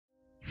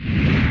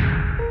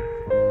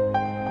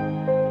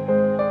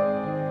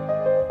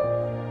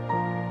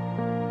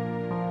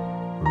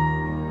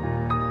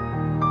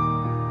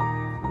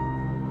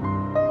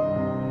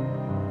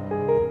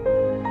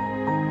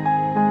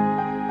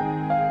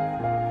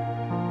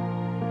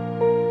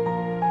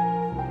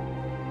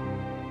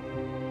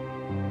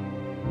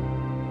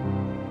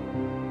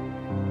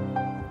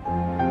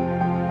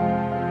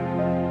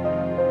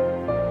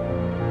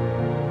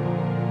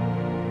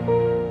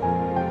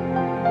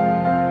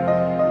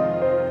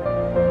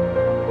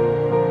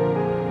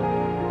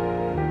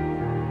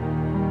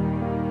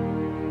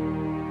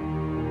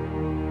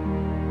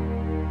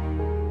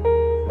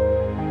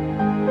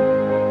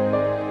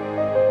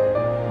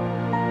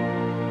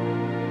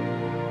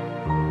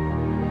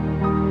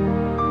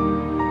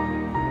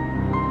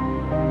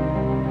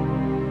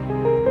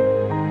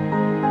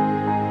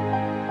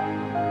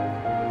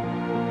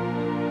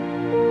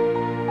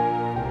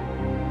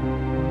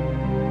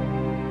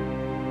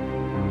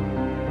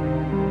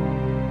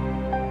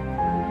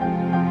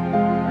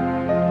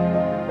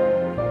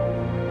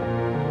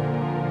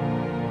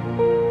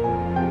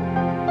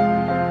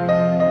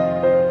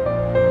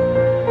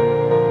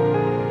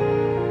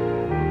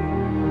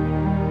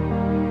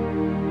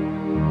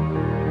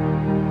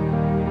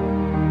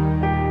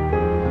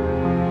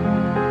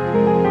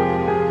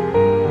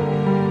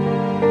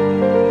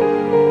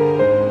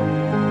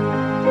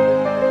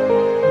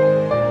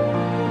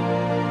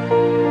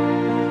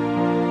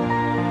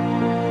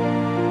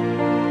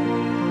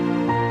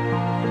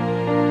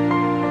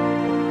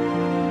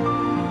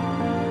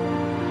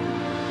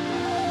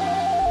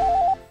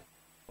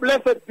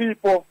blessed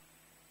people,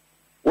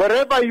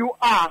 wherever you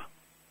are,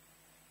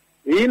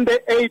 in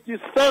the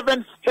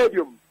 87th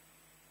stadium,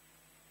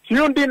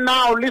 tuned in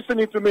now,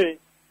 listening to me,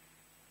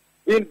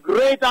 in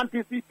great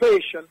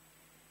anticipation,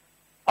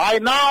 I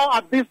now,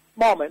 at this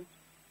moment,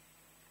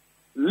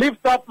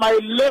 lift up my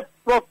left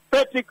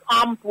prophetic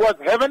arm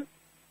towards heaven.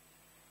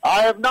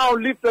 I have now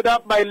lifted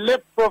up my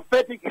left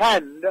prophetic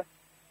hand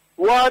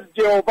towards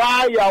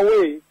Jehovah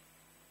Yahweh,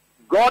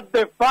 God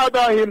the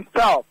Father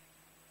himself,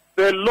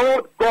 the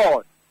Lord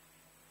God.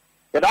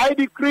 And I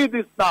decree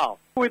this now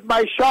with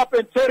my sharp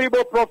and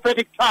terrible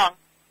prophetic tongue,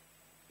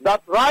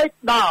 that right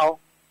now,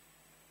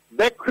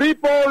 the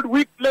crippled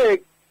weak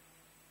leg,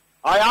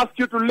 I ask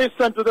you to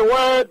listen to the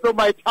words of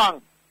my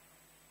tongue.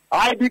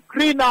 I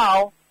decree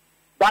now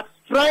that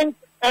strength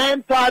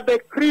enter the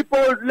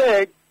crippled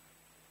leg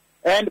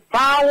and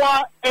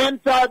power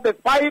enter the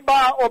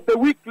fiber of the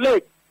weak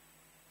leg,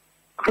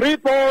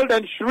 crippled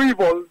and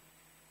shriveled,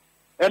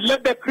 and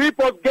let the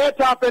cripples get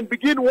up and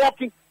begin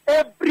walking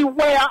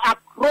everywhere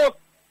across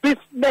this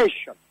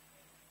nation.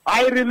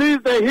 I release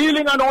the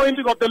healing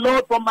anointing of the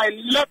Lord from my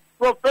left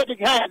prophetic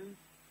hand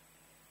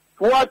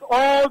towards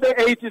all the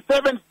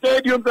 87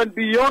 stadiums and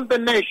beyond the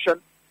nation,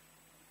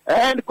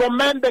 and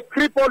command the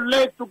crippled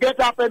legs to get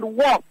up and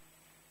walk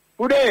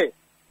today.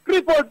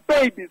 Crippled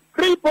babies,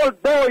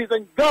 crippled boys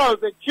and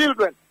girls and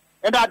children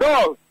and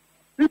adults,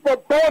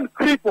 people born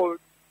crippled,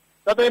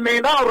 that they may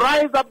now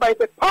rise up by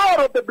the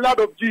power of the blood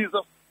of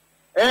Jesus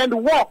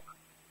and walk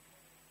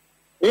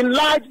in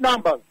large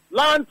numbers.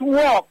 Learn to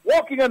walk,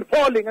 walking and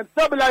falling and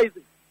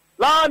stabilizing,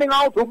 learning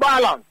how to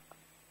balance.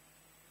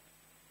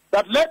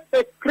 That let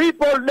the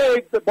crippled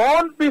legs, the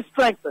bones be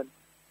strengthened,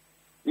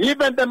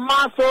 even the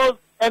muscles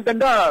and the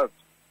nerves.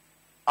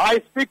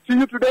 I speak to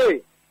you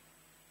today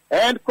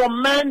and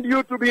command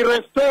you to be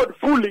restored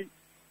fully,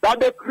 that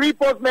the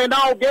cripples may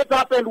now get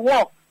up and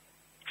walk,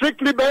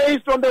 strictly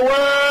based on the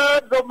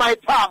words of my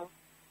tongue,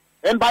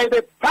 and by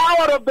the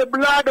power of the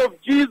blood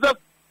of Jesus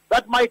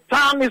that my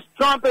tongue is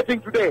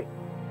trumpeting today.